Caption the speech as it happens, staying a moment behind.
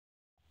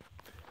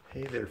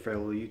Hey there,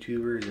 fellow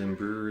YouTubers and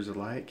brewers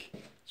alike.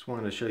 Just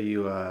wanted to show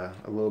you a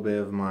little bit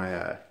of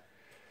my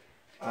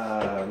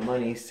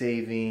money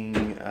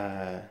saving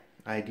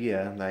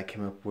idea that I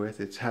came up with.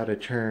 It's how to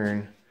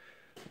turn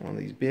one of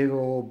these big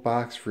old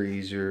box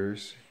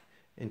freezers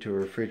into a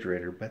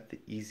refrigerator, but the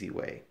easy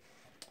way.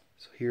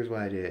 So here's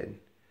what I did.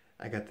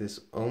 I got this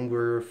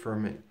Ombre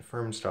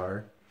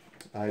Fermstar.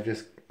 I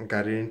just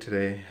got it in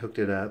today, hooked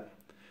it up,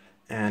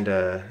 and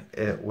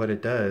what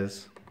it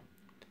does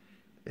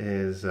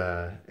is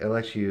it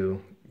lets you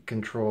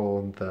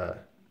control the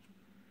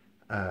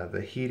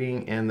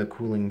heating and the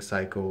cooling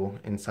cycle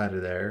inside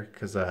of there,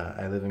 because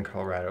I live in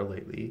Colorado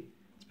lately.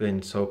 It's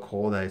been so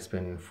cold that it's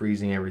been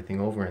freezing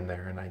everything over in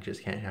there, and I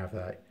just can't have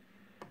that.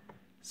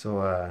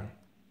 So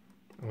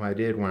what I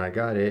did when I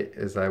got it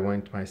is I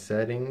went to my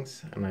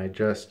settings and I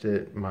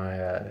adjusted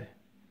my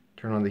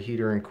turn on the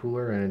heater and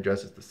cooler and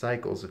adjusted the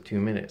cycles of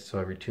 2 minutes. So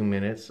every 2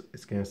 minutes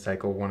it's going to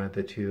cycle one of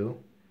the two,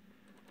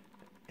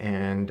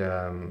 and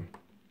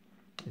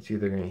it's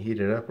either going to heat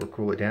it up or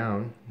cool it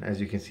down.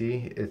 As you can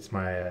see, it's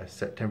my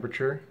set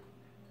temperature,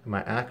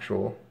 my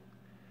actual,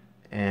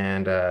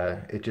 and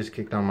it just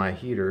kicked on my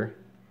heater.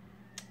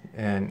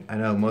 And I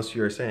know most of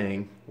you are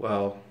saying,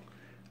 well,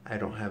 I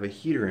don't have a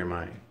heater in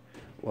mine.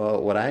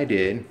 Well, what I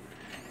did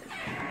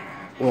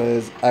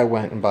was I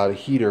went and bought a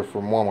heater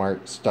from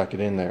Walmart, stuck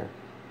it in there.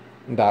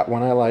 That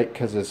one I like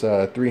because it's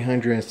a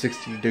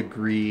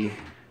 360-degree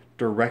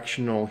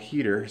directional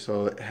heater,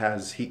 so it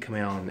has heat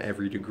coming out on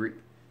every degree,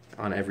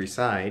 on every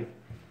side.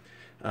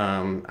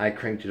 I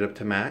cranked it up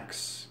to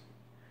max,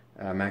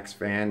 max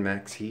fan,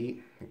 max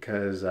heat,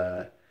 because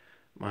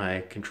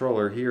my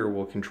controller here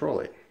will control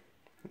it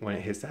when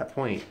it hits that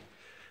point.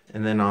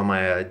 And then on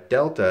my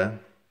Delta,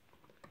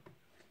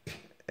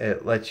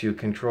 it lets you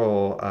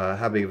control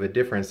how big of a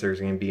difference there's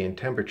going to be in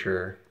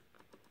temperature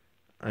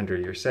under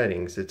your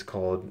settings. It's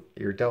called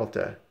your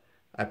Delta.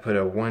 I put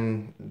a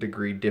 1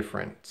 degree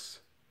difference.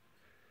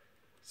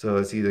 So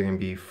it's either going to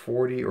be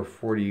 40 or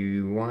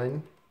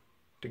 41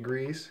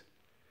 degrees.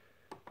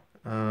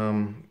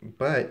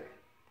 But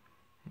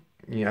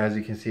you know, as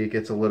you can see, it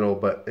gets a little,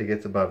 but it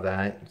gets above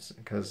that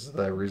because of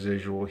the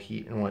residual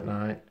heat and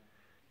whatnot.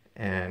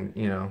 And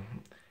you know,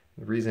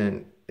 the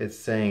reason it's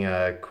saying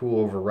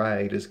cool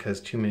override is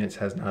because 2 minutes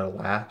has not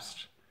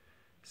elapsed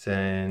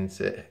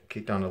since it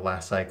kicked on the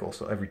last cycle.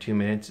 So every 2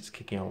 minutes it's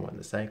kicking on one of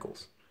the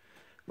cycles.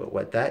 But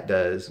what that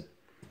does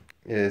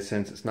is,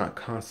 since it's not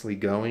constantly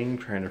going,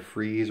 trying to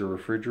freeze or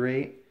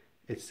refrigerate,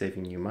 it's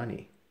saving you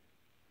money.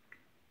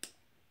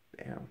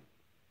 Bam.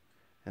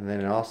 And then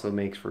it also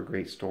makes for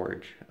great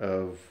storage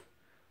of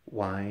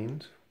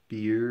wines,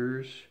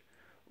 beers,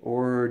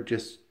 or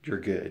just your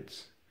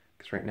goods.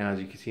 Because right now, as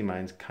you can see,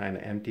 mine's kind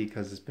of empty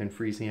because it's been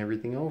freezing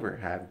everything over.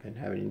 I've been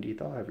having to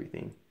thaw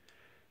everything.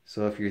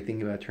 So if you're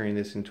thinking about turning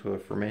this into a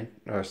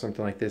or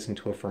something like this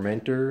into a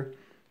fermenter,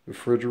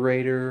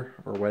 refrigerator,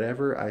 or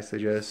whatever, I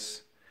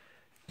suggest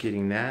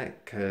getting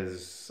that,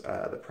 because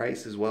the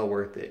price is well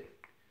worth it.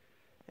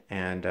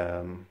 And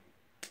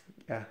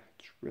yeah,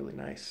 it's really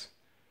nice.